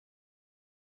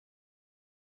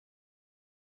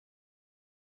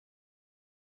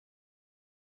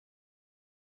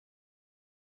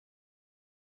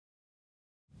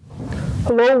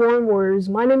Hello, Warren Warriors.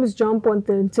 My name is John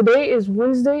Puente. Today is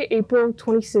Wednesday, April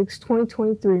 26,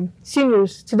 2023.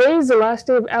 Seniors, today is the last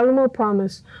day of Alamo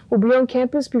Promise. We'll be on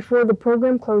campus before the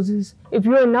program closes. If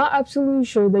you are not absolutely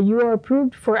sure that you are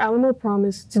approved for Alamo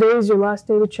Promise, today is your last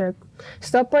day to check.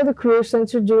 Stop by the Career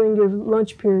Center during your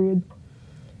lunch period.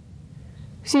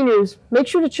 Seniors, make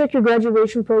sure to check your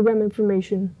graduation program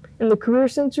information in the Career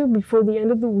Center before the end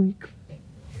of the week.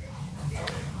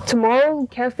 Tomorrow,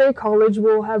 Cafe College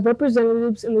will have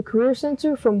representatives in the Career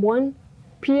Center from 1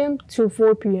 p.m. to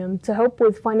 4 p.m. to help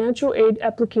with financial aid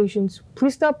applications.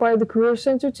 Please stop by the Career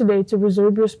Center today to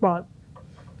reserve your spot.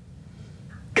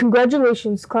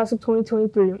 Congratulations, Class of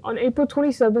 2023. On April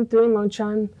 27th during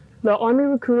lunchtime, the Army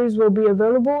recruiters will be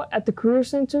available at the Career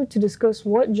Center to discuss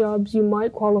what jobs you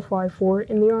might qualify for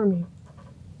in the Army.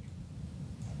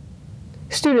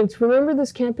 Students, remember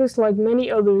this campus, like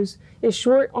many others, is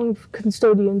short on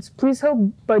custodians. Please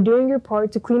help by doing your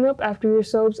part to clean up after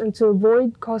yourselves and to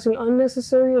avoid causing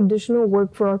unnecessary additional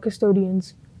work for our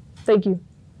custodians. Thank you.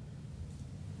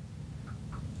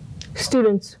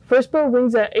 Students, first bell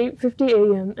rings at 8:50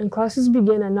 a.m. and classes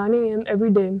begin at 9 a.m.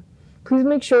 every day. Please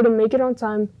make sure to make it on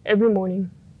time every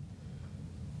morning.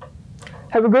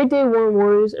 Have a great day, Warren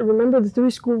Warriors, and remember the 3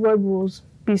 school-wide rules.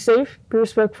 Be safe, be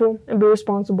respectful, and be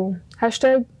responsible.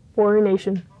 #Warrior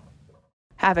Nation.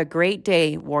 Have a great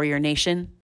day, Warrior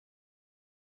Nation.